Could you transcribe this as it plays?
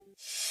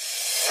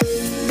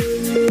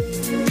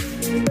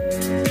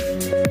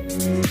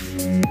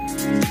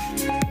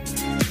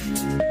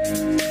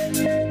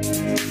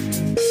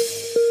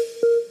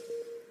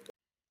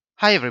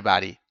Hi,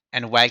 everybody,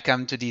 and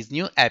welcome to this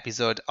new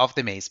episode of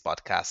the MACE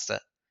podcast.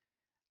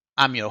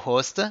 I'm your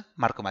host,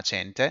 Marco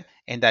Macente,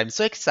 and I'm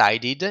so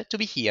excited to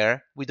be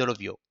here with all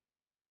of you.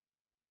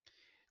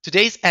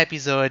 Today's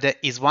episode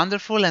is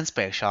wonderful and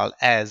special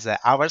as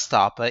our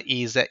stop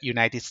is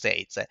United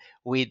States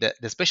with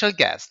the special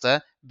guest,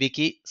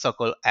 Vickie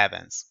Sokol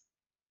Evans.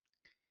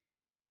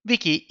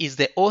 Vickie is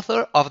the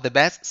author of the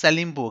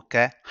best-selling book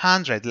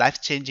 100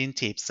 Life-Changing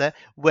Tips,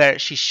 where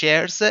she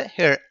shares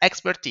her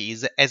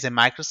expertise as a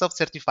Microsoft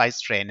certified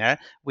trainer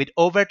with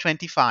over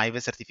 25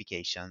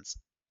 certifications.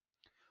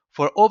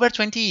 For over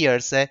 20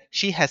 years,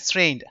 she has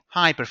trained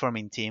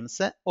high-performing teams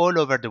all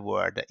over the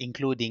world,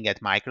 including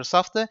at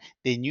Microsoft,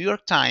 the New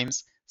York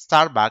Times,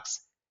 Starbucks,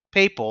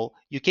 PayPal,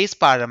 UK's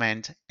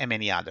Parliament, and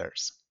many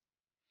others.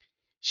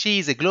 She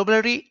is a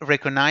globally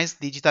recognized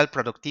digital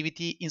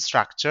productivity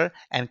instructor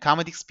and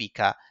comedic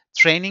speaker,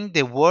 training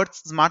the world's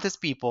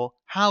smartest people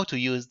how to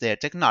use their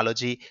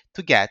technology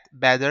to get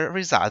better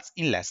results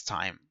in less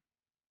time.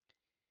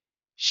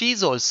 She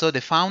is also the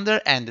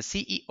founder and the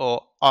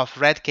CEO of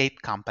Red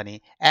Cape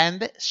Company,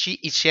 and she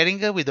is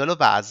sharing with all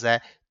of us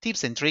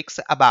tips and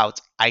tricks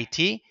about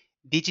IT,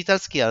 digital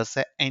skills,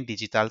 and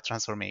digital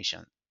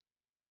transformation.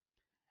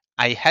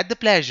 I had the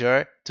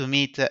pleasure to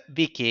meet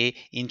Vickie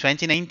in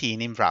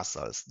 2019 in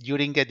Brussels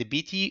during the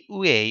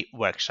BTUA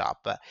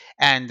workshop,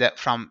 and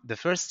from the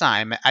first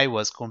time I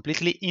was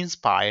completely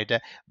inspired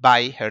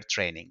by her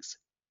trainings.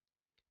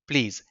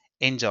 Please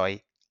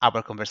enjoy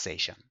our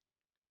conversation.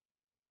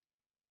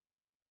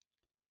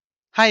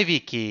 Hi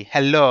Vickie,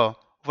 hello,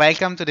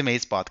 welcome to the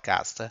Maze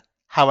podcast.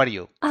 How are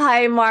you?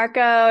 Hi,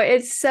 Marco.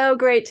 It's so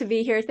great to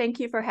be here. Thank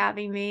you for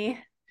having me.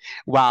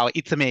 Wow,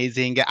 it's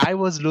amazing. I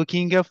was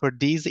looking for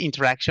this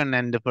interaction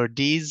and for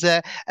this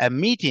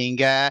meeting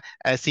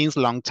since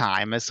long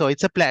time. So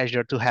it's a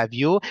pleasure to have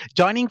you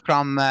joining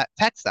from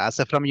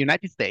Texas, from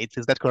United States.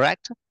 Is that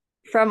correct?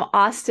 From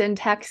Austin,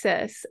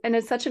 Texas. And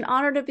it's such an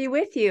honor to be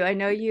with you. I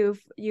know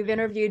you've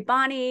interviewed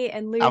Bonnie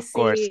and Of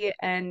course. Lucy,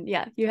 and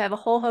yeah, you have a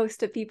whole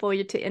host of people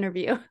to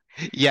interview.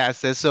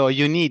 Yes, so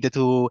you need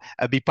to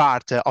be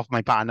part of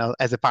my panel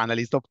as a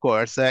panelist, of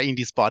course, in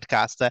this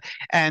podcast.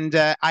 And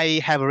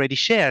I have already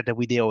shared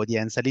with the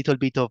audience a little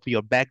bit of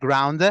your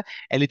background, a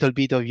little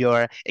bit of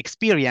your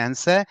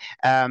experience.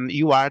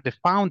 You are the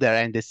founder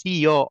and the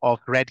CEO of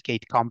Red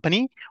Gate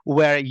Company,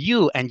 where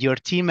you and your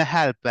team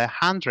help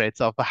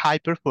hundreds of high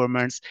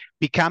performers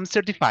become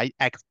certified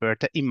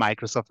expert in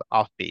Microsoft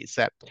Office.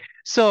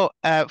 So,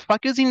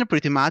 focusing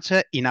pretty much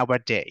in our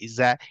days,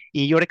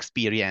 in your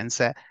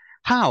experience,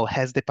 how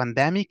has the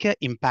pandemic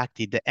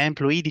impacted the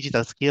employee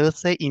digital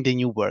skills in the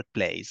new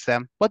workplace?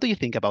 What do you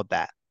think about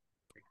that?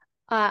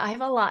 I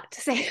have a lot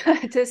to say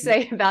to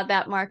say about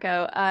that,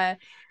 Marco. I've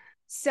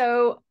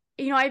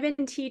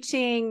been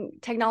teaching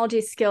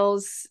technology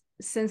skills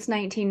since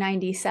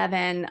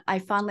 1997. I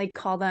fondly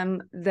call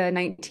them the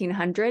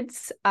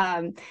 1900s.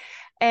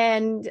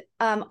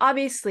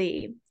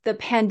 Obviously, the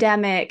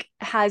pandemic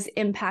has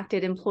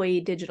impacted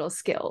employee digital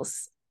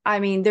skills. I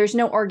mean, there's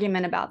no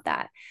argument about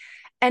that.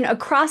 And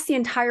across the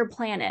entire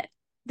planet,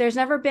 there's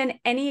never been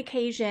any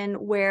occasion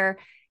where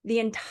the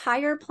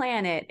entire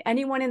planet,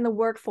 anyone in the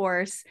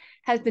workforce,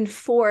 has been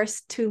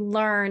forced to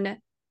learn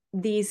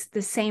the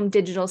same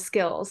digital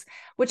skills,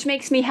 which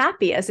makes me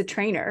happy as a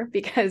trainer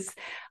because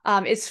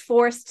it's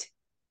forced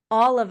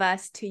all of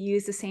us to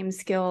use the same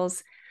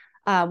skills,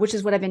 which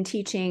is what I've been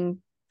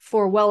teaching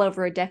for well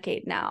over a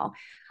decade now.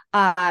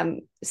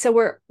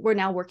 So we're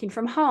now working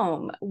from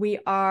home. We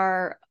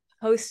are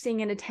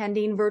hosting and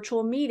attending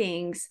virtual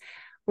meetings.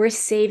 We're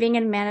saving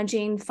and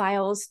managing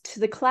files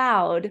to the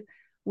cloud,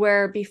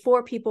 where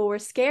before people were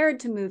scared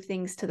to move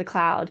things to the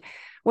cloud.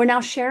 We're now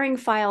sharing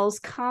files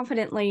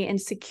confidently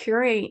and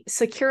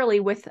securely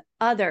with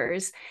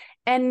others.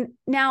 And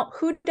now,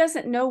 who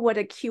doesn't know what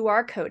a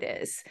QR code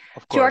is?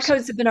 Of QR course.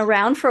 codes have been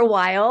around for a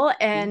while, Yeah.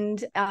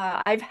 and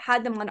I've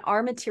had them on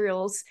our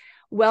materials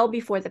well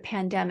before the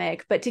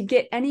pandemic. But to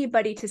get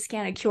anybody to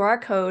scan a QR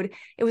code,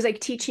 it was like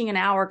teaching an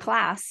hour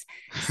class.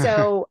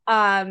 So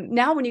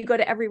now, when you go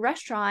to every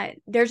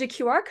restaurant, there's a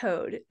QR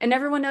code, and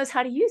everyone knows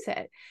how to use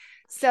it.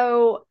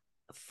 So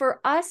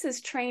for us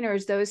as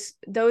trainers,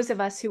 those of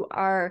us who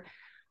are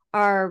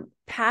our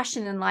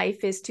passion in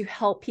life is to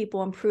help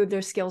people improve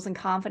their skills and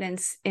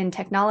confidence in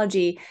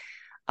technology.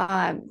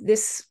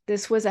 This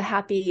was a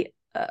happy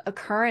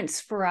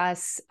occurrence for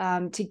us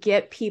to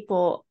get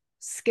people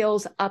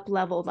skills up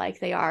leveled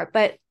like they are.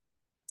 But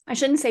I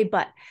shouldn't say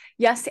but.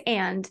 Yes,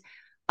 and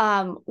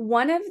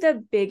one of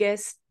the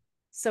biggest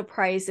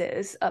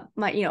surprises,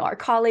 our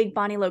colleague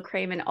Bonnie Lowe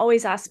Craman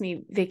always asks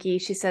me,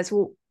 Vickie. She says,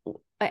 "Well,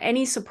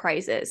 any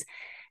surprises?"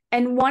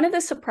 And one of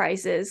the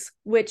surprises,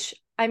 which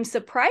I'm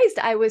surprised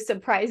I was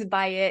surprised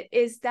by it,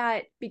 is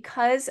that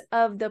because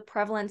of the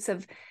prevalence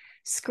of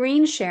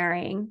screen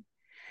sharing,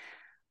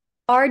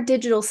 our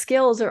digital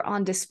skills are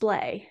on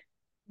display,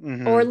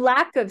 or Hmm.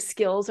 lack of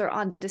skills are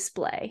on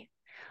display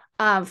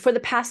for the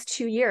past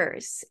 2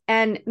 years.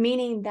 And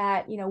meaning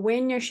that,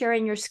 when you're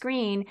sharing your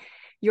screen,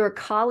 your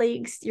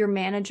colleagues, your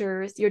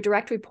managers, your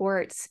direct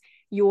reports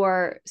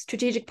your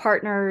strategic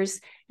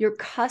partners, your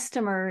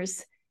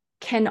customers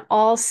can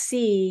all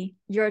see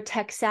your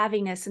tech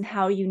savviness and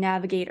how you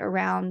navigate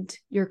around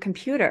your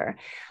computer.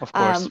 Of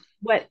course.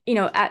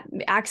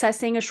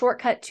 Accessing a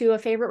shortcut to a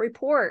favorite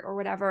report or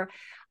whatever,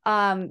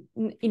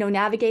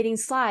 navigating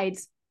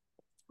slides.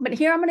 But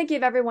here I'm going to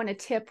give everyone a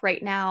tip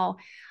right now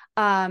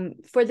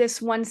for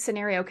this one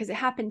scenario, because it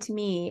happened to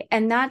me.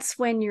 And that's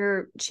when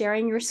you're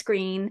sharing your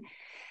screen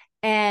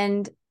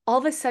and all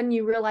of a sudden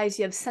you realize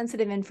you have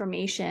sensitive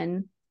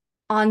information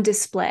on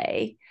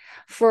display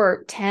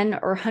for 10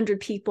 or 100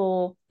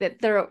 people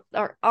that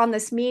are on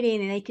this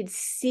meeting, and they could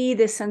see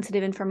this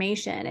sensitive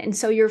information. And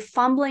so you're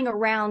fumbling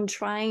around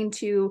trying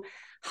to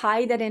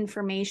hide that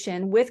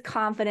information with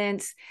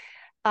confidence,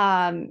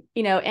 and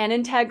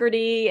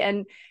integrity,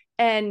 and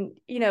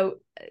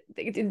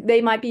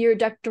they might be your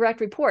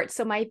direct reports.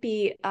 So might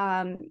be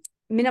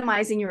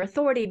minimizing your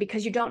authority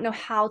because you don't know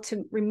how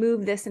to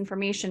remove this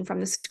information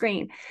from the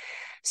screen.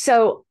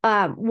 So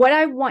what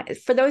I want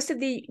for those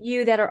of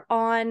you that are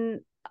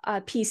on a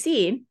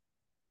PC,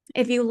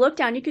 if you look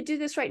down, you could do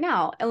this right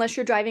now, unless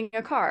you're driving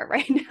a car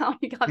right now.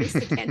 You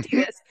obviously can't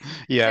do this.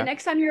 Yeah. The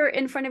next time you're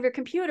in front of your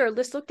computer,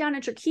 let's look down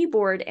at your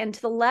keyboard, and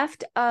to the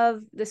left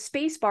of the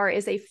space bar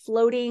is a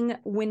floating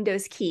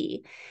Windows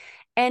key.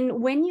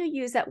 And when you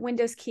use that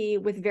Windows key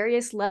with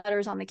various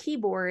letters on the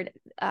keyboard,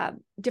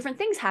 different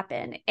things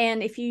happen.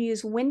 And if you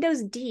use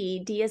Windows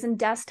D, D as in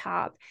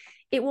desktop,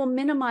 it will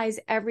minimize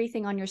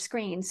everything on your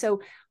screen.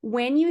 So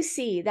when you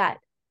see that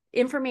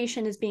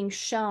information is being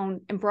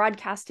shown and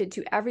broadcasted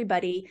to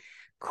everybody,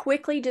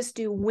 quickly just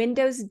do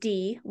Windows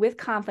D with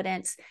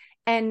confidence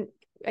and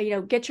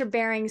get your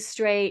bearings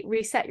straight,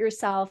 reset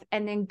yourself,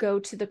 and then go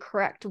to the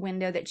correct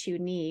window that you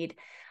need.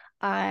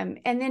 And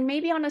then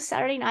maybe on a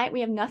Saturday night,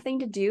 we have nothing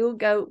to do,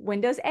 go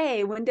Windows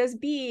A, Windows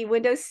B,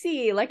 Windows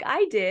C, like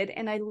I did.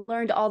 And I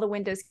learned all the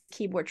Windows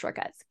keyboard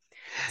shortcuts.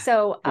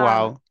 So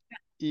Wow.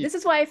 this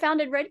is why I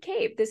founded Red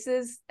Cape.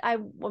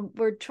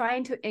 We're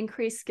trying to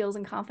increase skills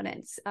and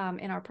confidence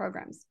in our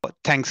programs.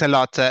 Thanks a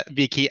lot,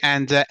 Vickie.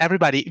 And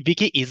everybody,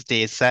 Vickie is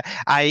this.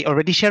 I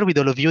already shared with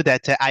all of you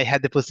that I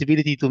had the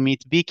possibility to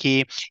meet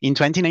Vickie in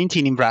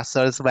 2019 in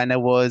Brussels when I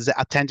was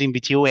attending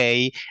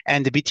BTUA.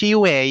 And the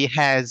BTUA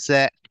has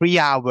 3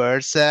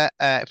 hours,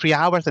 3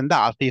 hours and a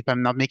half, if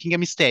I'm not making a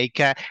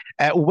mistake,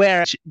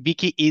 where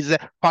Vickie is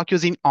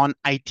focusing on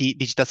IT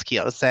digital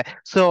skills.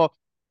 So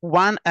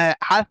one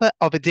half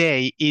of a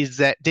day is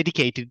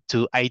dedicated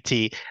to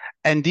IT.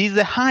 And this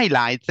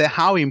highlights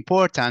how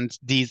important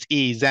this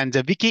is. And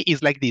Vickie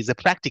is like this,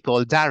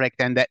 practical,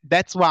 direct. And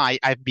that's why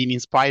I've been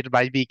inspired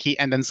by Vickie.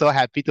 And I'm so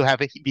happy to have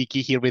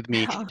Vickie here with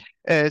me.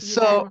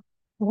 So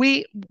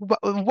why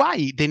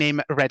the name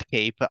Red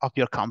Cape of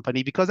your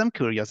company? Because I'm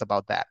curious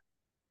about that.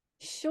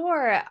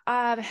 Sure.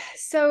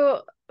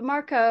 So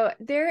Marco,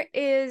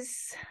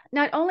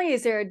 not only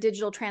is there a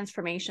digital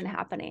transformation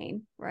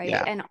happening, right?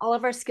 Yeah. And all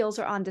of our skills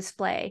are on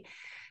display.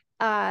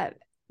 But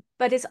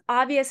it's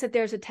obvious that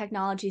there's a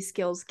technology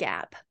skills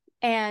gap.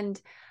 And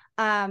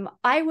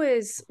I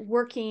was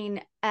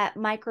working at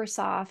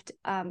Microsoft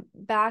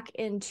back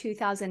in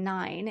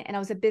 2009, and I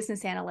was a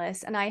business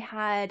analyst. And I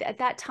had, at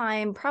that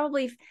time,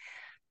 probably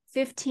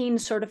 15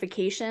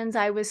 certifications.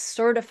 I was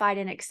certified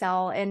in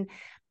Excel and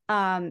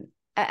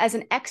as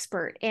an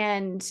expert.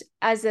 And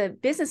as a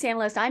business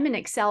analyst, I'm in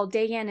Excel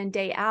day in and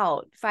day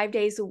out, 5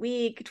 days a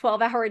week,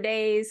 12-hour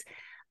days,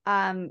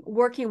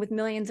 working with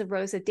millions of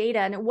rows of data.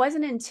 And it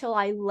wasn't until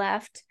I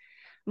left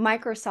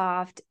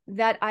Microsoft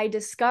that I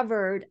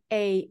discovered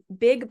a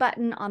big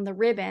button on the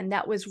ribbon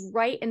that was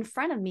right in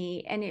front of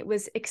me, and it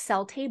was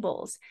Excel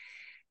tables.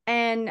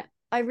 And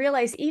I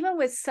realized even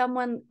with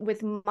someone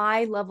with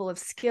my level of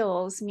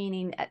skills,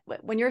 meaning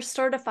when you're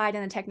certified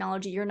in the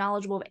technology, you're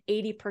knowledgeable of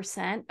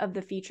 80% of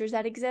the features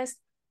that exist,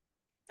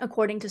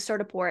 according to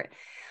Certiport.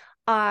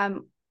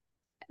 I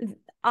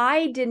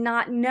did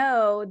not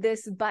know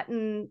this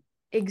button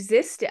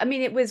existed. I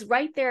mean, it was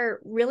right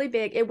there, really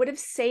big. It would have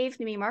saved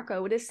me, Marco,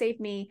 it would have saved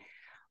me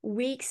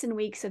weeks and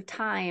weeks of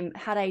time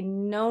had I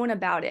known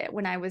about it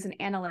when I was an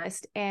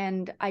analyst,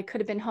 and I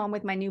could have been home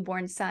with my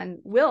newborn son,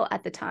 Will,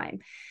 at the time.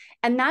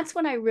 And that's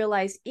when I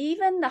realized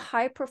even the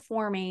high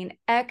performing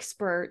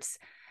experts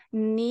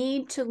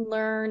need to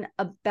learn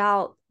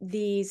about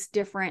these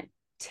different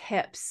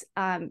tips.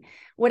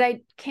 What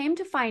I came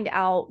to find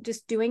out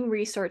just doing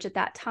research at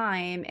that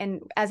time,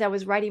 and as I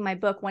was writing my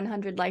book,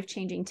 100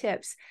 Life-Changing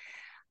Tips,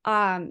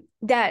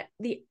 that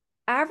the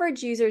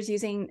average user is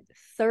using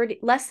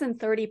less than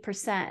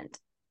 30%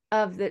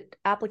 of the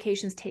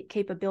application's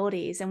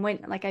capabilities. And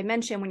when, like I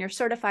mentioned, when you're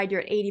certified, you're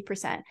at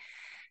 80%.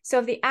 So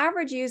if the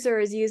average user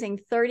is using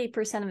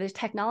 30% of the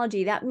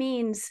technology, that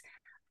means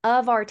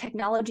of our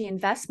technology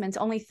investments,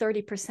 only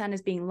 30%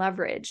 is being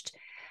leveraged.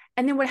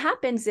 And then what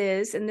happens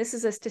is, and this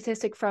is a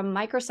statistic from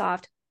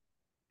Microsoft,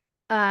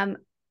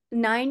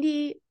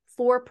 94%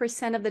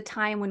 of the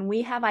time when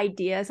we have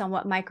ideas on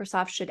what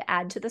Microsoft should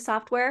add to the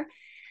software,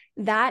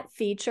 that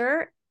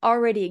feature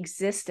already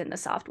exists in the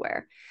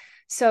software.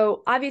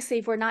 So obviously,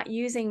 if we're not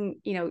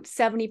using,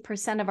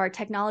 70% of our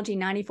technology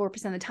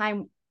 94% of the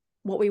time,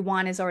 what we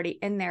want is already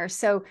in there.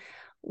 So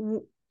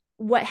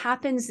what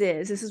happens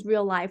is, this is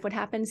real life, what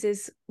happens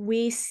is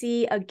we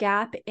see a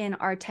gap in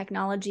our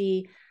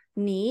technology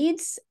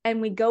needs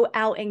and we go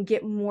out and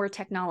get more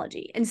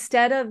technology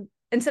instead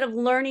of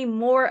learning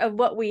more of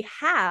what we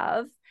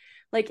have,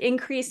 like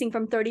increasing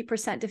from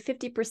 30% to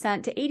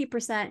 50% to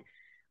 80%.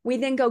 We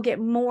then go get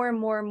more and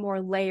more and more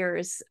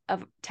layers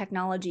of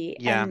technology,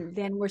 Yeah, and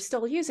then we're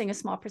still using a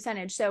small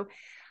percentage. So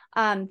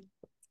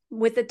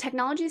with the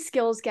technology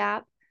skills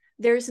gap,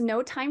 there's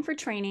no time for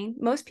training.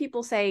 Most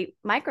people say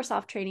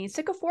Microsoft training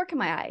stick a fork in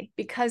my eye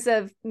because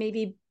of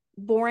maybe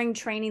boring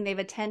training they've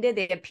attended.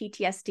 They have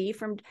PTSD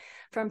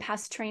from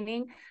past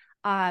training.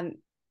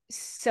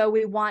 So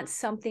we want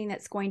something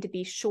that's going to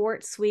be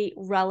short, sweet,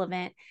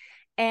 relevant.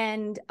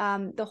 And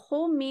the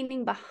whole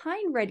meaning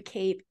behind Red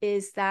Cape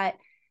is that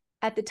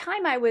at the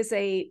time I was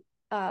a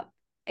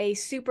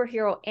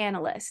superhero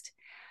analyst.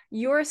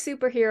 You're a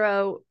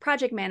superhero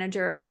project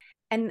manager,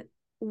 and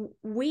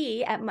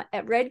we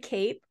at Red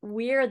Cape,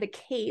 we're the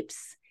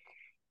capes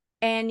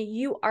and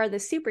you are the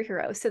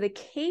superhero. So the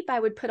cape I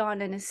would put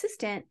on an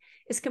assistant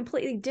is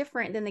completely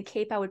different than the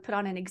cape I would put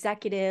on an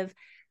executive,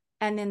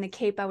 and then the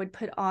cape I would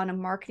put on a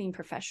marketing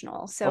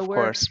professional. So of we're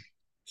course.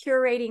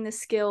 curating the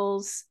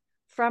skills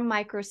from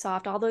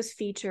Microsoft, all those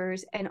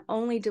features, and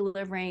only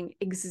delivering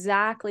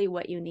exactly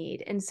what you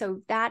need. And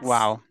so that's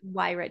Wow.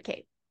 why Red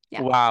Cape.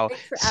 Yeah. Wow.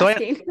 Thanks for So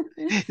asking.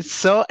 it's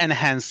so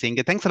enhancing.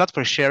 Thanks a lot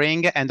for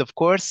sharing. And of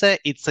course,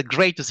 it's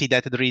great to see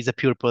that there is a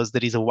purpose,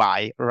 there is a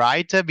why,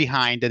 right,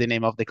 behind the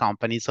name of the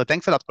company. So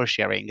thanks a lot for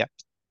sharing.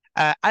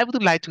 I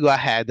would like to go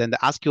ahead and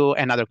ask you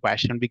another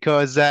question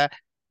because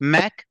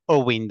Mac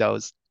or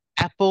Windows,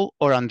 Apple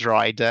or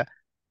Android,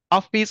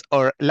 Office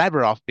or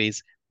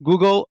LibreOffice,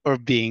 Google or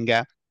Bing.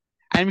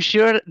 I'm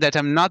sure that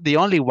I'm not the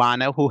only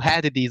one who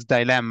had this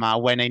dilemma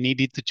when I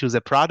needed to choose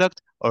a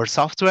product or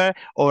software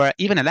or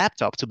even a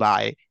laptop to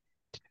buy.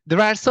 There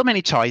are so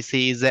many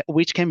choices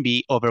which can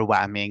be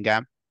overwhelming.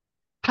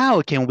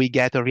 How can we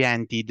get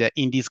oriented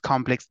in this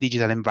complex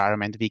digital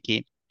environment,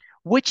 Vickie?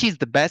 Which is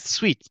the best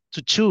suite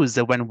to choose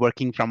when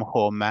working from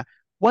home?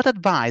 What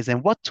advice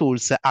and what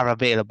tools are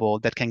available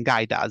that can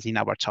guide us in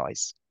our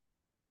choice?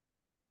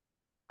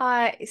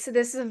 So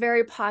this is a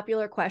very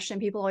popular question.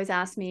 People always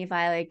ask me if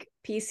I like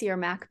PC or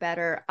Mac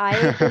better.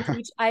 I've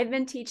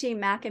been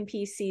teaching Mac and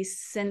PC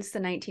since the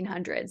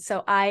 1900s.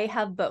 So I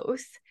have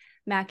both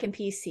Mac and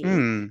PC.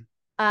 Hmm.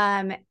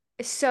 Um,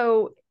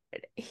 so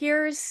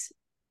here's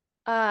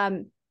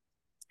um,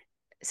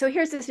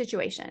 here's the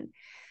situation.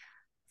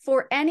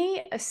 For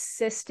any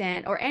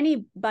assistant or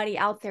anybody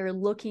out there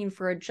looking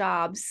for a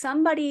job,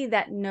 somebody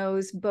that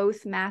knows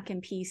both Mac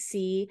and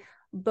PC,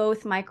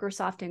 both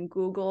Microsoft and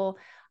Google,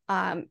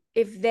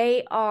 if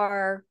they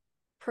are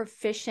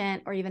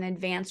proficient or even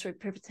advanced or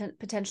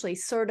potentially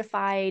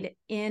certified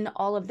in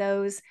all of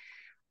those,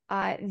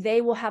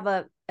 they will have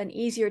an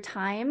easier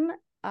time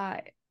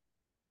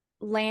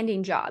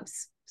landing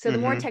jobs. So the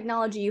more Mm-hmm.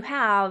 technology you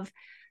have,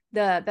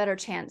 the better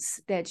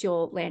chance that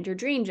you'll land your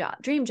dream job.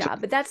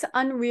 But that's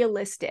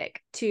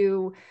unrealistic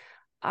to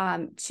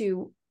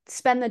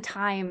spend the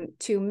time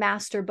to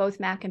master both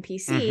Mac and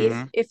PC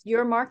Mm-hmm. if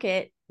your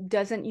market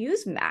doesn't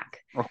use Mac.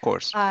 Of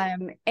course.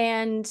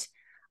 And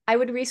I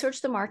would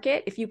research the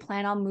market. If you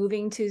plan on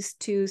moving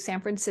to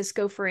San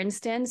Francisco, for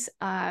instance,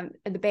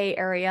 the Bay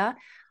Area,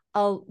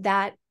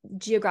 that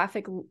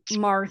geographic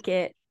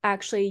market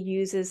actually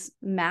uses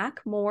Mac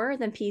more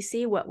than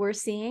PC, what we're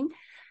seeing,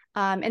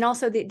 and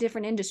also the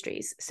different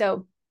industries.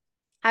 So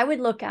I would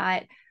look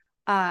at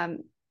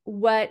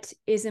what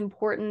is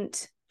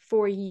important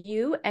for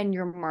you and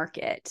your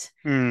market.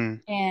 Mm.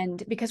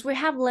 And because we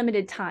have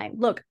limited time,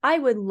 look, I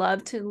would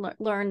love to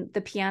learn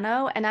the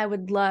piano and I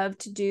would love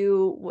to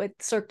do what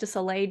Cirque du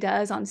Soleil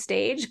does on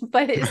stage,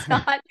 but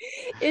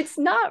it's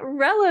not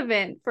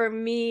relevant for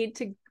me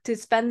to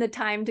spend the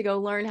time to go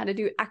learn how to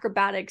do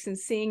acrobatics and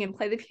sing and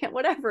play the piano,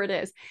 whatever it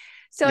is.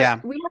 So Yeah,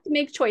 we have to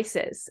make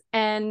choices,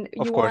 and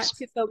of you want course.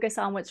 to focus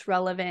on what's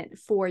relevant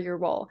for your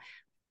role.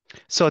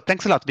 So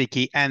thanks a lot,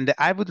 Vicky. And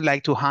I would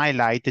like to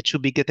highlight the two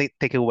big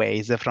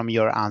takeaways from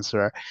your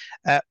answer.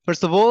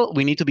 First of all,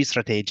 we need to be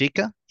strategic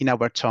in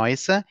our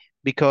choice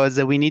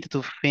because we need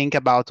to think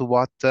about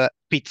what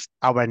fits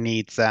our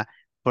needs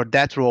for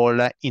that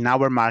role in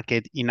our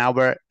market, in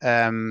our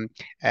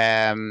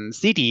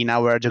city, in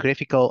our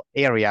geographical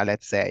area,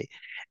 let's say.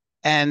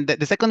 And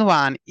the second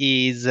one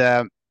is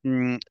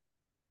mm,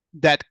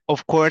 that,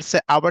 of course,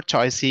 our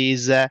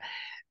choices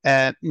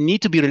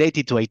need to be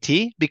related to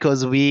IT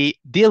because we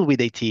deal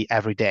with IT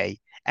every day,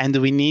 and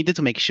we need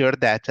to make sure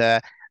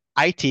that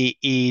IT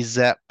is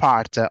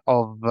part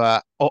of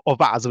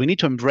us. We need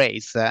to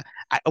embrace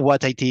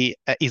what IT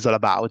is all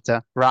about,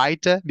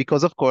 right?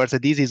 Because of course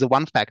this is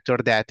one factor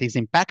that is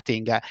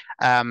impacting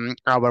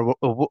our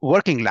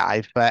working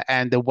life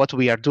and what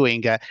we are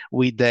doing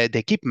with the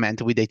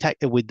equipment, with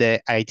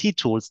the IT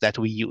tools that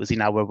we use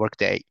in our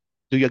workday.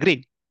 Do you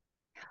agree?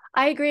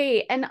 I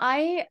agree. And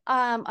I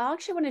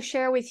actually want to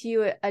share with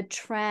you a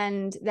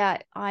trend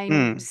that I'm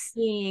Mm,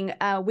 seeing.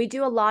 We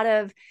do a lot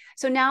of,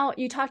 so now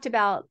you talked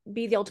about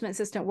Be the Ultimate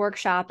Assistant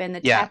workshop and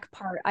the yeah. tech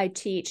part I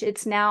teach.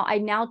 I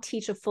now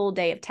teach a full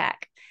day of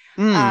tech.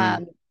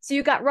 Mm. So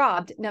you got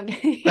robbed. No,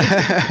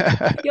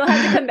 you'll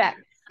have to come back.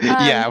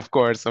 Yeah, Um, of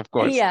course, of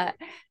course. yeah.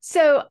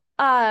 So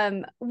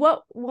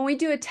what when we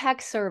do a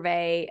tech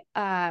survey,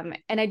 and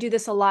I do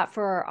this a lot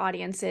for our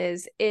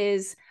audiences,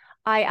 is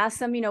I ask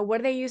them, what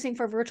are they using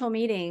for virtual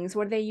meetings?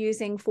 What are they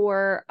using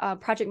for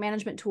project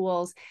management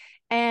tools?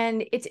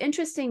 And it's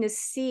interesting to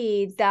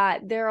see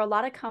that there are a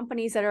lot of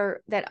companies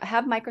that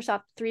have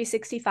Microsoft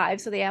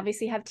 365, so they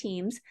obviously have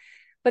Teams,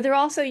 but they're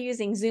also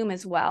using Zoom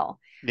as well.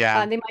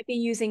 Yeah. They might be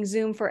using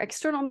Zoom for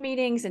external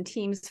meetings and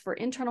Teams for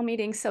internal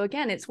meetings. So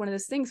again, it's one of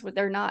those things where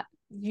they're not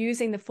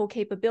using the full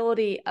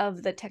capability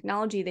of the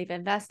technology they've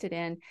invested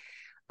in.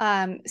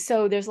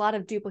 So there's a lot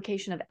of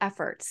duplication of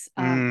efforts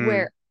Mm,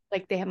 where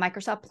like they have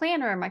Microsoft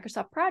Planner or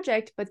Microsoft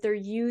Project, but they're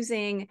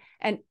using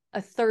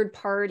a third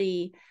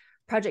party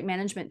project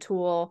management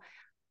tool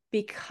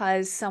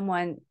because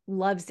someone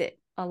loves it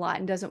a lot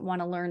and doesn't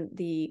want to learn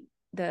the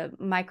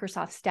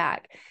Microsoft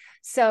stack.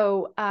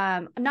 So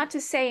not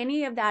to say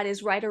any of that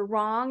is right or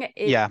wrong.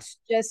 yeah. It's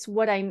just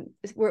what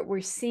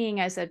we're seeing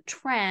as a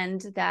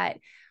trend that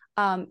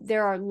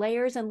there are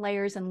layers and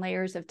layers and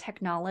layers of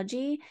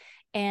technology,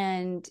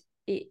 and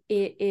it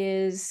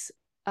is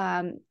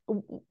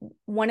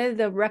one of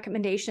the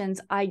recommendations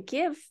I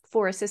give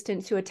for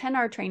assistants who attend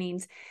our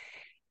trainings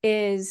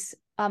is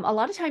a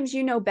lot of times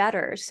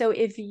better. So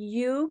if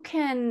you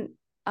can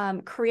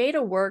create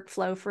a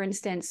workflow, for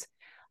instance,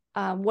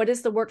 what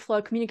is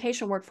the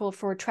communication workflow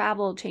for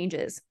travel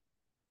changes?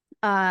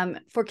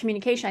 For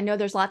communication, I know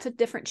there's lots of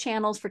different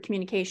channels for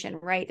communication,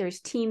 right? There's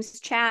Teams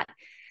chat,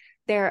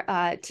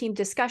 there team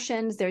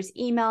discussions, there's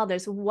email,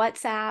 there's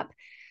WhatsApp.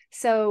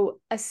 So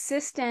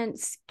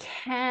assistants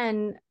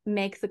can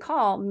make the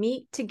call,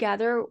 meet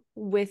together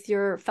with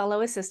your fellow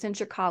assistants,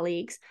 your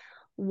colleagues.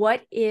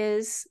 What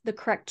is the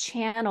correct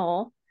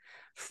channel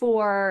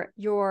for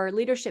your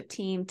leadership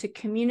team to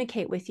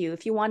communicate with you?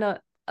 If you want to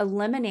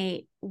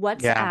eliminate Yeah.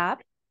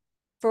 WhatsApp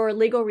for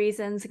legal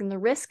reasons and the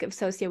risk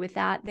associated with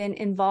that, then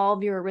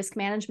involve your risk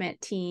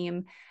management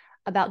team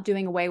about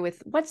doing away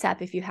with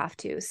WhatsApp if you have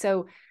to.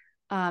 So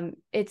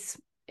it's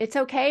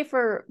okay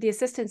for the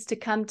assistants to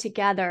come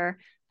together,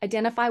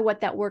 identify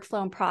what that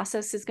workflow and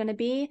process is going to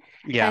be,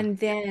 Yeah. and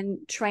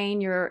then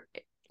train your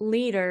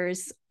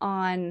leaders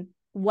on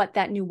what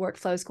that new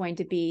workflow is going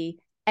to be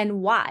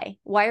and why.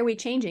 Why are we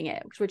changing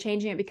it? Because we're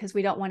changing it because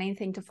we don't want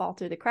anything to fall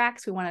through the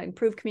cracks. We want to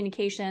improve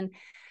communication,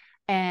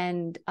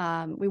 and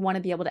we want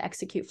to be able to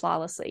execute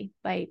flawlessly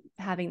by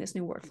having this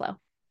new workflow.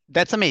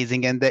 That's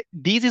amazing, and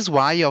this is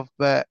one of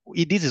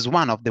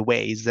the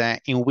ways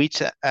in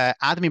which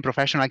admin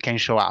professional can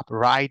show up,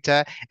 right?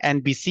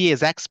 And be seen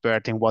as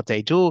expert in what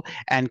they do,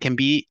 and can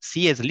be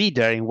seen as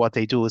leader in what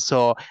they do.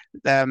 So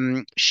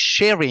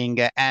sharing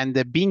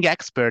and being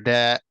expert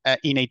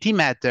in IT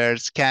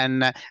matters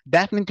can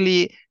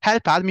definitely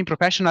help admin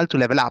professional to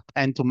level up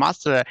and to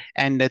master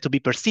and to be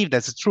perceived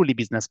as truly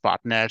business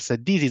partners.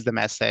 This is the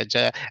message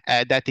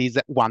that is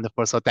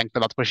wonderful. So thanks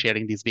a lot for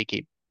sharing this,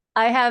 Vicky.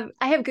 I have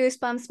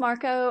goosebumps,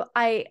 Marco.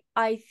 I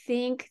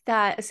think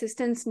that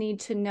assistants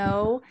need to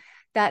know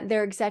that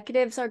their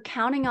executives are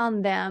counting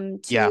on them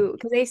Yeah. to,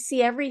 because they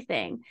see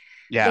everything.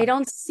 Yeah. They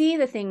don't see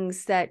the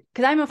things that,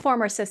 because I'm a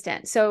former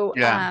assistant. So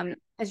Yeah.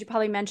 as you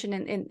probably mentioned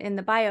in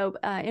the bio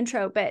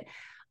intro, but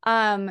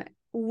um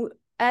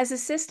as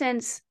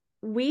assistants,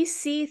 we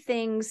see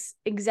things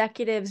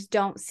executives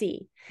don't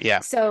see. Yeah.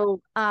 So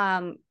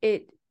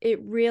it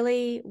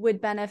really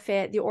would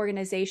benefit the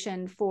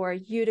organization for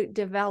you to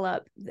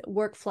develop the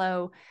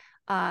workflow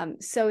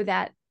so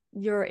that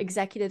your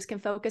executives can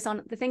focus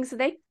on the things that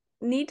they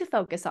need to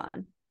focus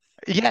on.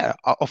 Yeah,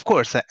 of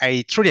course,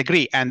 I truly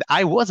agree. And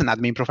I was an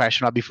admin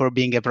professional before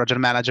being a project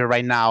manager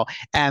right now.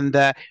 And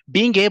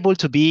being able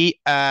to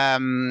be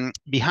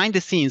behind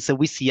the scenes,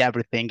 we see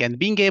everything, and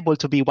being able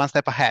to be one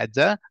step ahead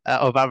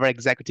of our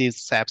executive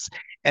steps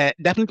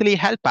definitely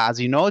help us,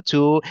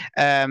 to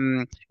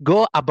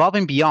go above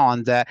and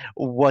beyond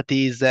what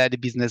is the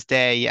business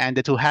day,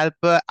 and to help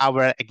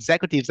our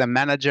executives and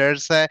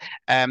managers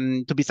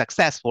to be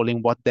successful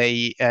in what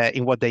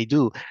they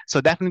do.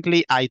 So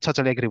definitely, I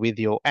totally agree with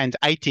you. And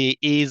IT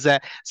is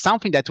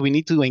something that we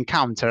need to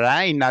encounter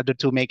in order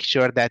to make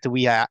sure that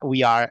we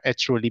are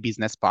truly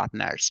business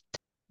partners.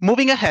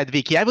 Moving ahead,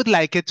 Vicky, I would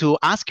like to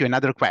ask you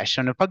another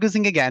question,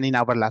 focusing again in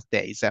our last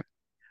days.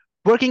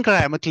 Working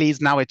remotely is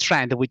now a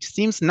trend which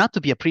seems not to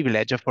be a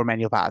privilege for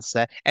many of us,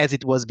 as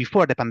it was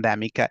before the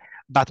pandemic,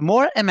 but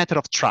more a matter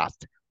of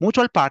trust,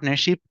 mutual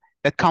partnership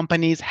that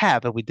companies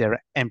have with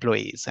their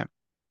employees.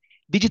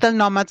 Digital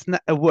nomads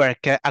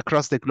work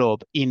across the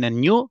globe in a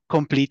new,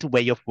 complete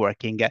way of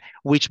working,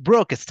 which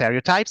broke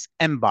stereotypes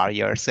and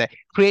barriers,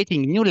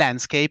 creating new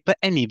landscape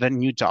and even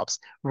new jobs,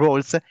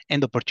 roles,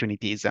 and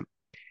opportunities.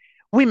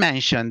 We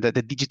mentioned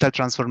the digital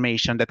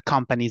transformation that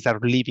companies are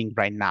living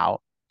right now.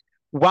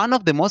 One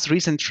of the most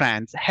recent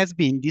trends has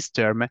been this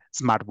term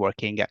smart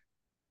working.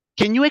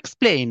 Can you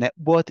explain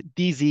what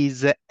this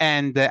is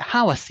and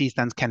how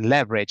assistants can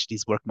leverage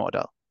this work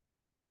model?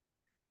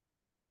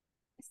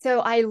 So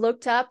I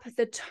looked up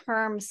the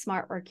term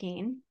smart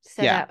working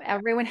so Yeah, that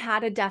everyone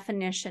had a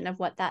definition of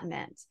what that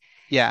meant.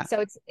 yeah.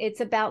 So it's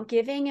about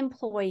giving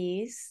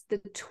employees the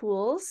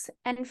tools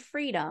and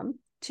freedom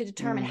to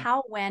determine Mm,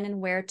 how, when,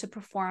 and where to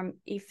perform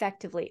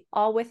effectively,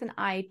 all with an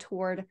eye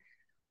toward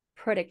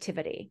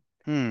productivity.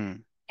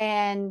 mm,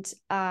 And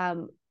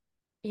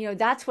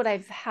that's what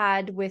I've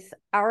had with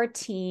our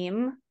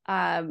team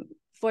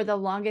for the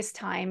longest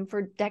time,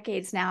 for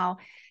decades now,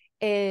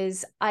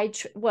 is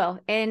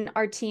and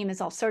our team is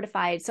all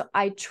certified. So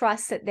I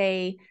trust that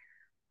they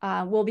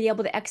will be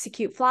able to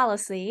execute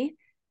flawlessly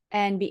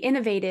and be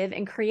innovative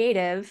and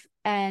creative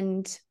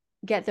and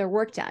get their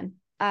work done.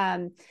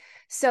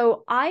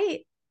 So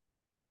I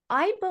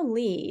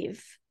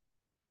believe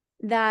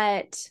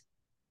that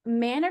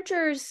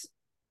managers,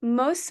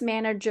 most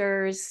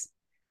managers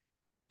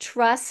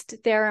trust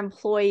their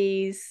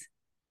employees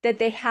that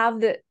they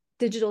have the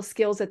digital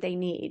skills that they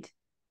need.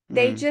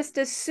 They mm. just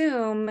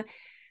assume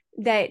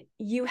that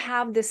you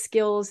have the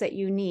skills that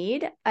you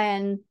need,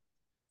 and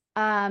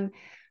um,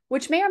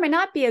 which may or may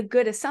not be a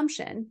good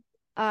assumption,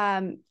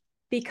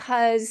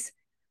 because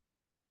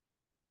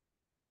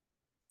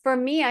for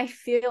me, I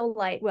feel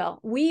like, well,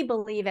 we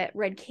believe at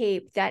Red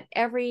Cape that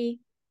every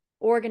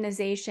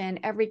organization,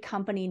 every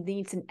company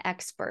needs an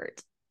expert.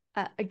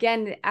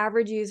 Again, the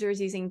average user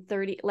is using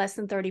less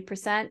than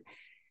 30%.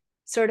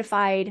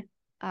 Certified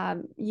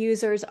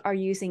users are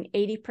using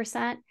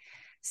 80%.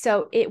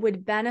 So it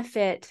would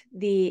benefit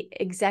the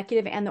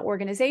executive and the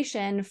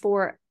organization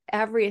for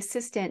every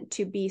assistant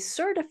to be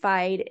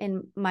certified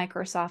in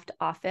Microsoft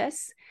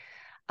Office.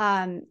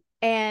 And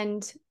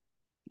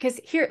because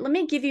here, let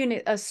me give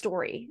you a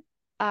story.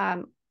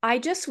 I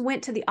just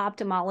went to the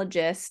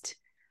ophthalmologist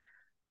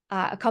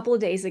a couple of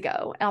days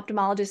ago. An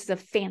ophthalmologist is a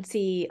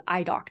fancy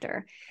eye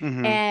doctor.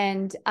 Mhm.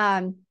 And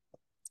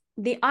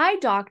the eye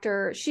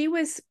doctor, she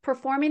was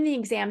performing the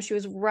exam. She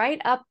was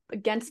right up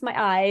against my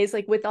eyes,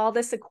 like with all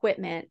this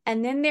equipment.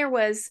 And then there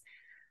was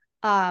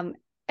um,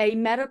 a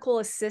medical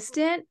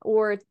assistant,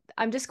 or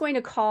I'm just going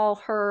to call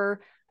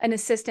her an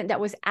assistant that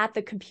was at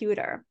the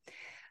computer.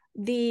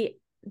 The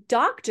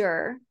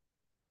doctor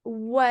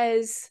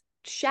was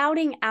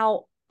shouting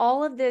out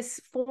all of this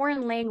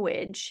foreign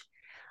language,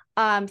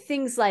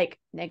 things like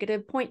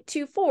negative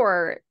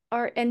 0.24,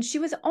 and she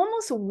was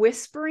almost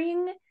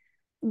whispering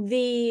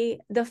the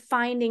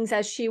findings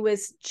as she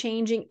was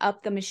changing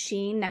up the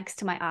machine next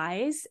to my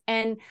eyes.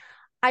 And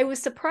I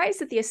was surprised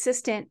that the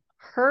assistant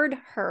heard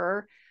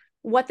her,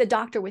 what the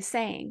doctor was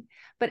saying.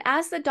 But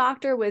as the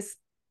doctor was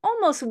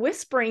almost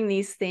whispering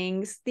these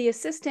things, the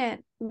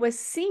assistant was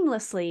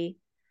seamlessly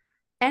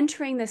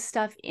entering this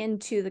stuff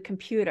into the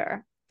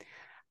computer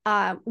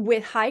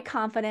with high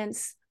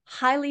confidence,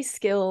 highly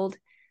skilled.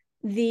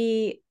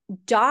 The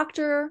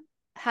doctor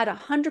had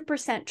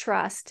 100%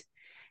 trust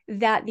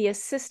that the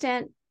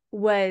assistant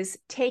was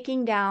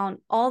taking down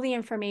all the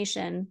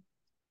information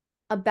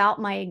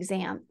about my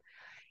exam.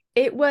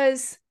 It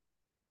was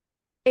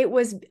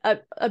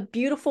a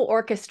beautiful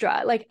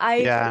orchestra. Like,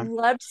 I Yeah,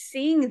 loved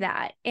seeing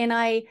that, and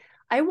I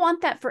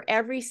want that for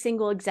every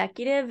single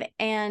executive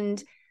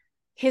and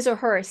his or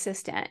her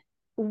assistant,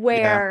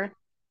 yeah, where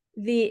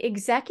the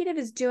executive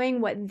is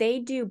doing what they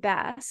do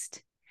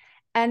best,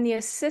 and the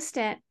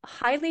assistant,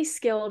 highly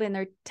skilled in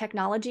their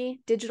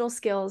technology, digital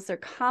skills, their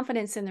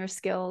confidence in their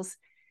skills,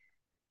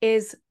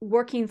 is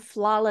working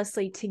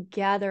flawlessly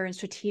together and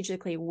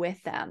strategically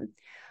with them,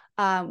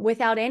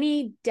 without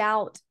any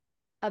doubt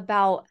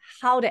about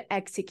how to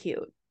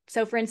execute.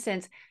 So, for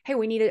instance, hey,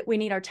 we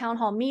need our town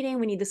hall meeting.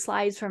 We need the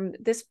slides from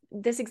this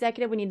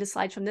executive. We need the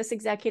slides from this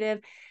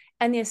executive,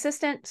 and the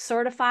assistant,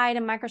 certified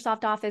in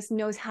Microsoft Office,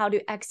 knows how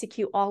to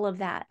execute all of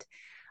that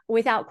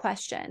without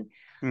question.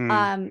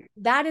 mm,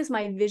 That is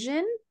my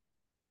vision.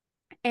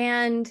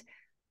 And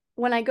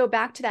when I go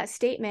back to that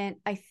statement,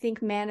 I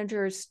think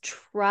managers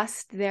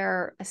trust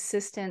their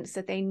assistants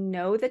that they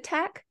know the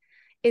tech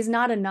is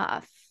not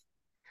enough.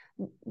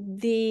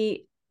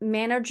 The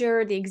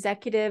manager, the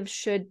executive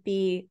should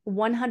be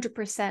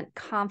 100%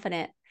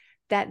 confident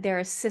that their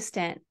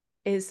assistant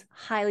is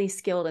highly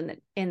skilled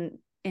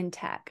in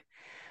tech.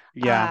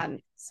 yeah.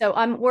 So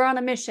we're on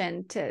a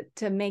mission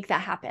to make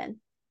that happen.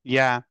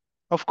 Yeah,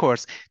 of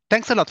course.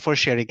 Thanks a lot for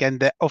sharing.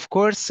 And of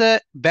course,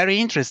 very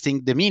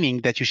interesting the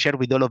meaning that you shared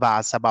with all of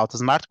us about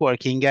smart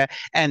working.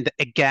 And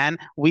again,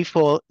 we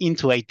fall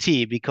into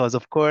IT because,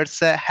 of course,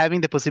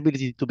 having the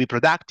possibility to be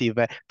productive,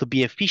 to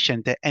be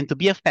efficient, and to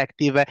be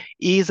effective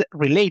is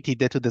related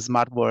to the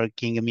smart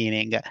working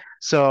meaning.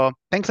 So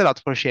thanks a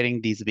lot for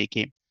sharing this,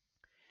 Vicky.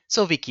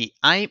 So, Vicky,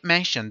 I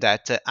mentioned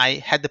that I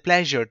had the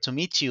pleasure to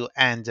meet you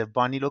and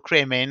Bonnie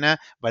Locremen,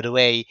 by the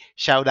way,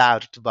 shout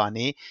out to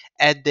Bonnie,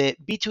 at the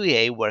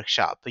B2A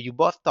workshop you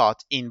both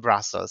taught in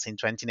Brussels in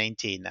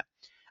 2019.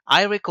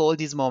 I recall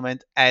this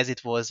moment as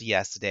it was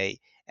yesterday,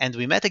 and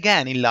we met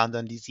again in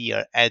London this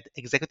year at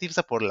Executive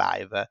Support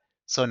Live.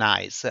 So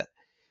nice.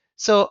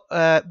 So,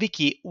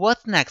 Vicky,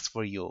 what's next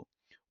for you?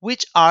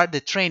 Which are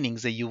the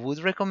trainings that you would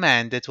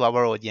recommend to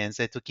our audience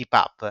to keep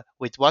up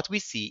with what we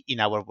see in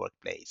our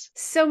workplace?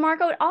 So,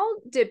 Marco, it all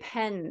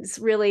depends,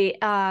 really.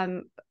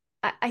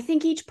 I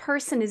think each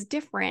person is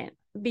different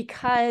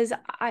because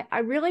I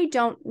really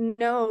don't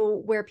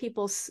know where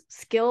people's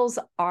skills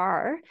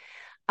are.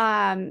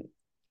 Um,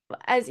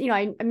 as you know,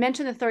 I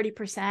mentioned the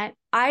 30%.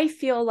 I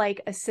feel like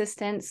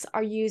assistants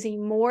are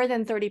using more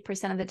than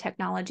 30% of the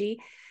technology.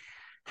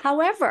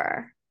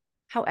 However,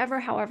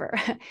 however,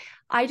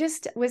 I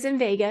just was in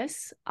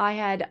Vegas. I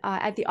had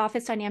at the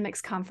Office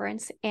Dynamics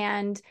conference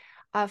and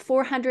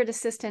 400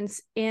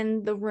 assistants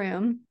in the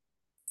room,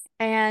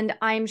 and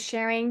I'm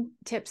sharing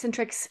tips and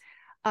tricks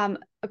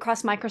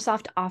across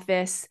Microsoft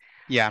Office,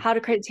 Yeah. how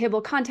to create table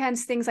of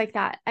contents, things like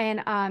that.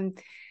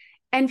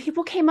 And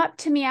people came up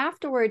to me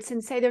afterwards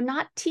and say they're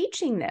not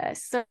teaching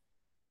this. So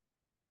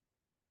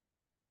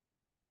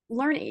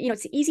learning,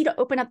 it's easy to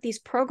open up these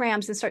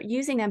programs and start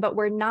using them, but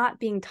we're not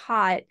being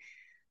taught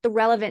the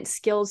relevant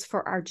skills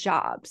for our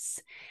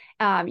jobs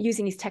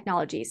using these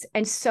technologies.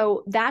 And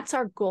so that's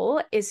our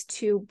goal, is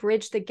to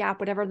bridge the gap,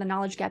 whatever the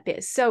knowledge gap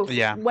is. So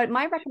Yeah. what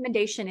my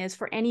recommendation is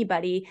for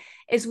anybody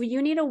is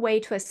you need a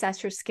way to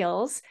assess your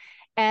skills.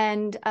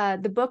 And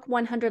the book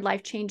 100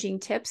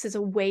 Life-Changing Tips is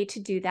a way to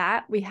do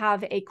that. We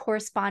have a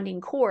corresponding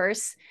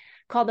course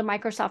called the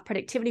Microsoft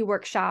Productivity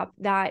Workshop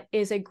that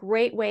is a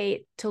great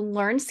way to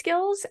learn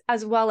skills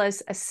as well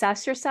as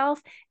assess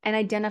yourself and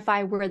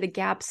identify where the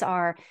gaps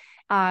are.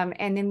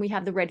 And then we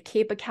have the Red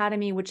Cape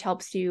Academy, which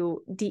helps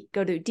you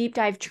go to deep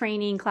dive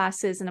training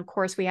classes. And of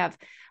course, we have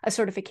a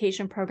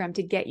certification program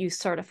to get you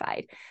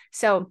certified.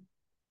 So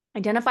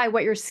identify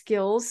what your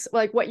skills,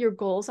 like what your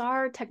goals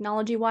are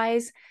technology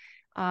wise.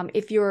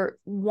 If you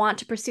want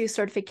to pursue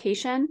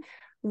certification,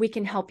 we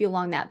can help you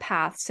along that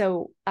path.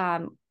 So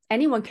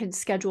anyone can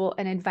schedule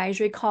an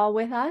advisory call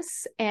with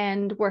us,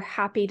 and we're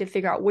happy to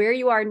figure out where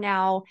you are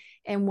now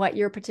and what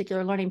your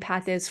particular learning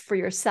path is for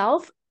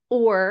yourself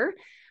or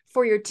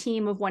for your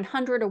team of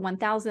 100 or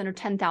 1,000 or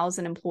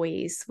 10,000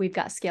 employees. We've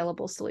got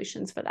scalable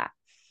solutions for that.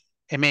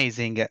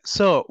 Amazing.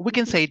 So we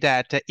can say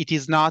that it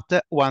is not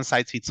one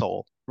size fits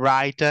all,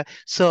 right?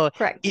 So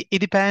Correct. it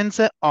depends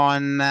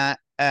on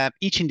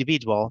each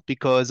individual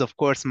because, of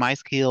course, my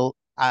skills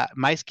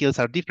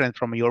are different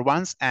from your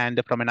ones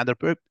and from another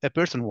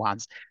person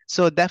ones.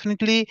 So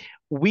definitely,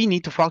 we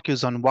need to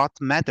focus on what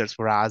matters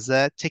for us,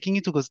 taking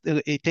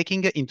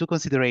into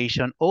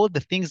consideration all the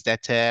things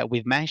that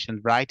we've mentioned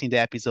right in the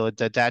episode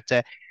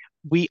that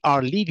we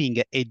are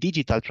living a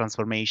digital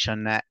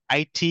transformation.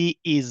 IT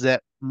is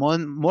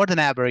more than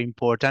ever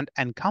important,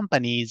 and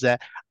companies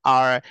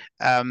are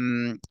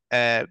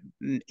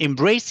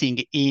embracing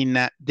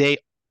in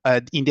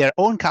their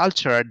own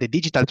culture the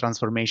digital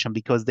transformation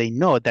because they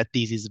know that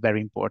this is very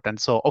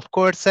important. So, of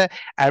course,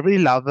 I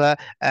really love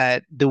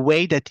the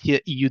way that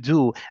you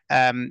do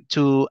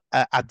to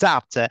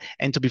adapt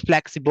and to be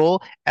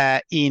flexible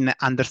in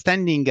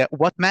understanding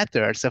what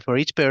matters for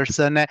each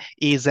person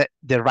is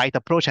the right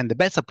approach and the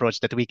best approach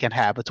that we can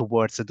have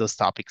towards those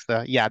topics.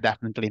 Yeah,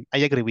 definitely. I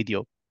agree with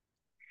you.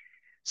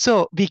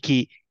 So,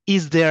 Vicky,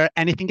 is there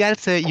anything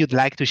else you'd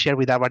like to share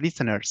with our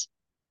listeners?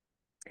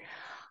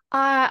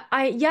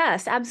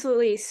 Yes,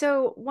 absolutely.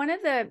 So one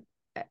of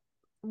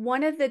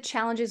the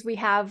challenges we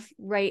have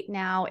right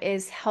now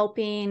is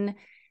helping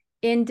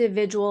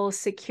individuals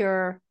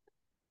secure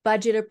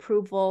budget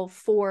approval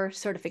for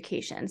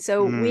certification.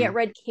 So we at Mm,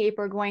 Red Cape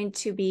are going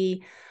to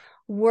be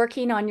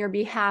working on your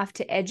behalf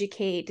to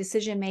educate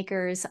decision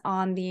makers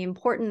on the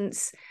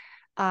importance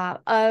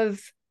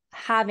of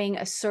having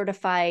a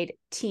certified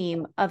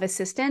team of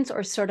assistants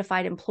or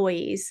certified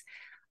employees.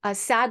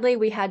 Sadly,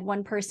 we had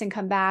one person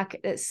come back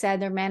that said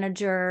their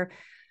manager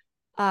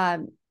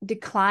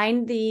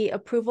declined the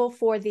approval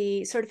for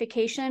the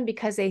certification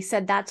because they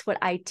said that's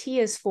what IT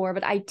is for,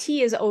 but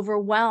IT is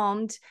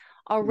overwhelmed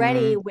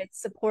already mm, with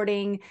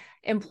supporting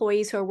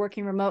employees who are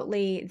working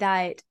remotely,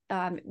 that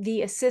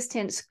the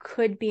assistants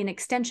could be an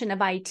extension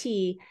of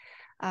IT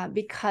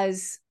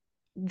because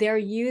they're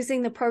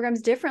using the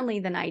programs differently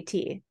than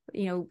IT.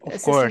 of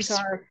Assistants course.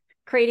 are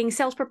creating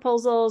sales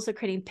proposals, or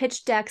creating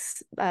pitch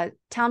decks,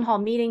 town hall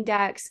meeting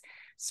decks,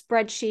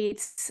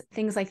 spreadsheets,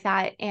 things like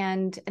that,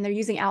 and they're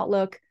using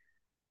Outlook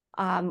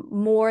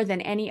more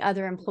than any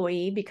other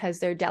employee because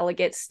they're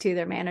delegates to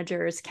their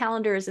managers'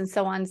 calendars and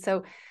so on.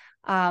 So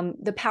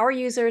the power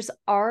users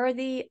are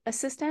the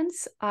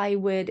assistants. I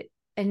would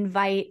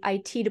invite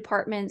IT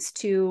departments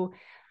to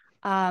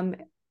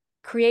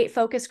create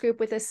focus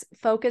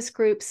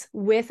groups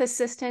with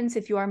assistants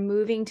if you are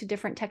moving to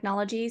different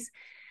technologies,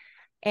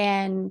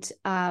 and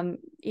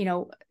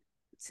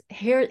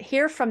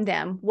hear from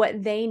them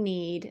what they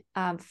need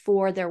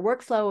for their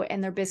workflow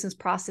and their business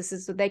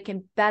processes so they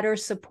can better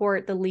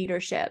support the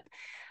leadership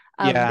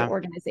of the Yeah.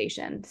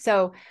 organization.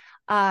 So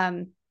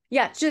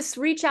yeah, just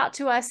reach out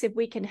to us if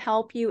we can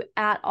help you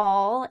at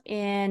all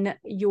in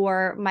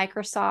your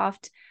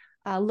Microsoft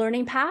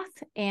learning path.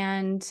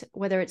 And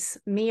whether it's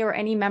me or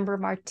any member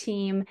of our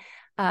team,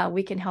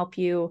 we can help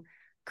you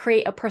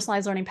create a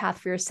personalized learning path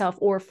for yourself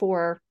or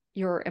for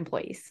your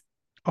employees.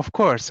 Of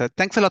course.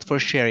 Thanks a lot for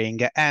sharing.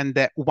 And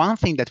one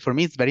thing that for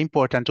me is very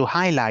important to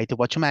highlight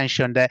what you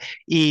mentioned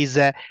is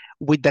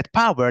with that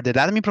power that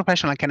admin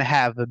professional can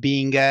have,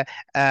 being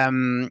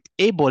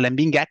able and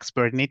being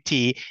expert in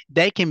IT,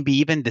 they can be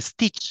even the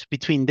stitch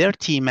between their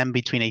team and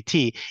between IT.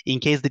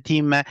 In case the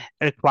team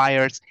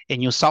requires a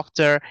new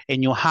software, a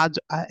new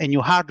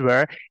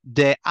hardware,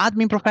 the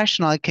admin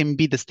professional can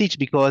be the stitch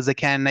because they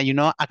can,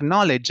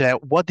 acknowledge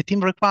what the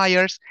team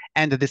requires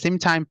and at the same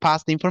time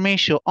pass the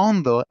information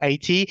on the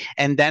IT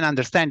and then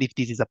understand if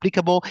this is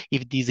applicable,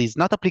 if this is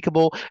not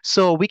applicable.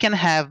 So we can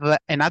have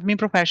an admin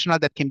professional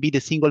that can be the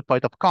single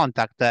point of contact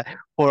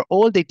for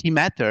all the team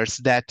matters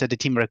that the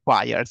team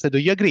requires. So do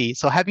you agree?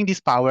 So having this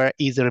power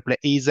is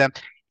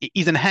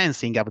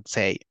enhancing, I would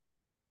say.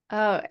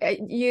 Oh,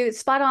 you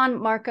spot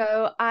on,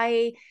 Marco.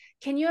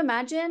 Can you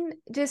imagine?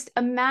 Just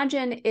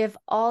imagine if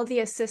all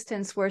the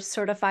assistants were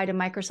certified in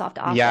Microsoft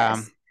Yeah,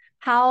 Office,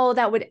 how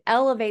that would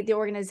elevate the of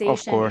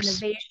organization,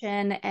 course.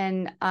 innovation,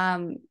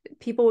 and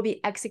people will be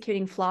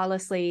executing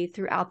flawlessly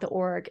throughout the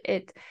org.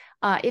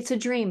 It's a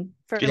dream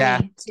for Yeah,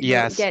 me to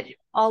yes. get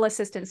all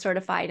assistants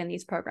certified in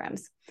these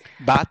programs.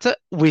 But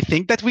we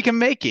think that we can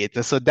make it.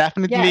 So Yes.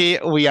 definitely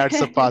we are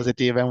so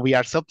positive and we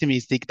are so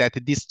optimistic that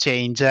this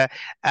change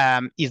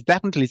is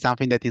definitely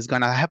something that is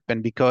going to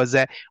happen because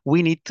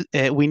we need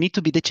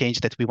to be the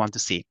change that we want to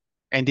see.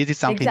 And this is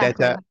something that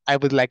Exactly. I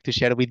would like to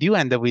share with you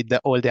and with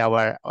all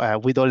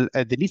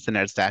the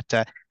listeners that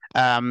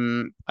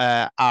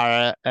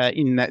are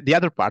in the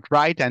other part,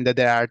 right? And that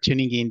they are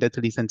tuning in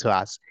to listen to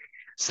us.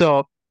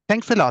 So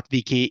thanks a lot,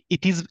 Vicky.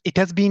 It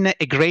has been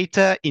a great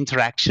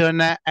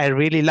interaction. I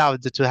really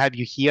loved to have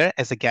you here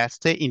as a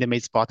guest in the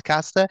Maze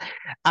podcast.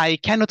 I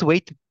cannot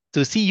wait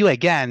to see you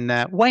again.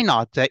 Why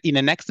not in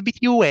the next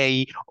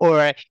BTUA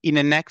or in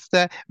the next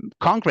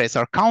congress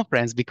or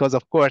conference? Because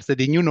of course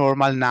the new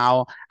normal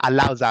now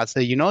allows us,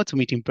 to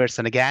meet in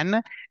person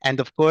again. And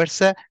of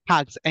course,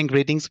 hugs and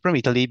greetings from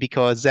Italy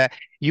because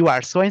you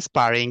are so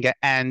inspiring.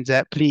 And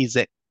please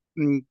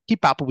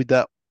keep up with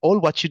all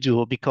what you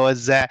do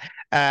because.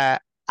 Uh,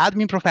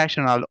 Admin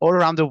professional all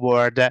around the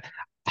world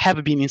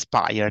have been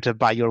inspired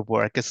by your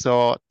work.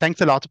 So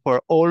thanks a lot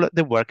for all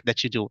the work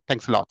that you do.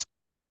 Thanks a lot.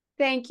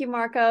 Thank you,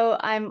 Marco.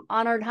 I'm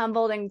honored,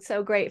 humbled, and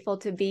so grateful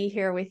to be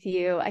here with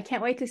you. I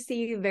can't wait to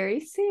see you very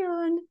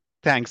soon.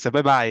 Thanks.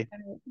 Bye bye.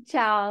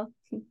 Ciao.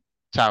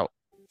 Ciao.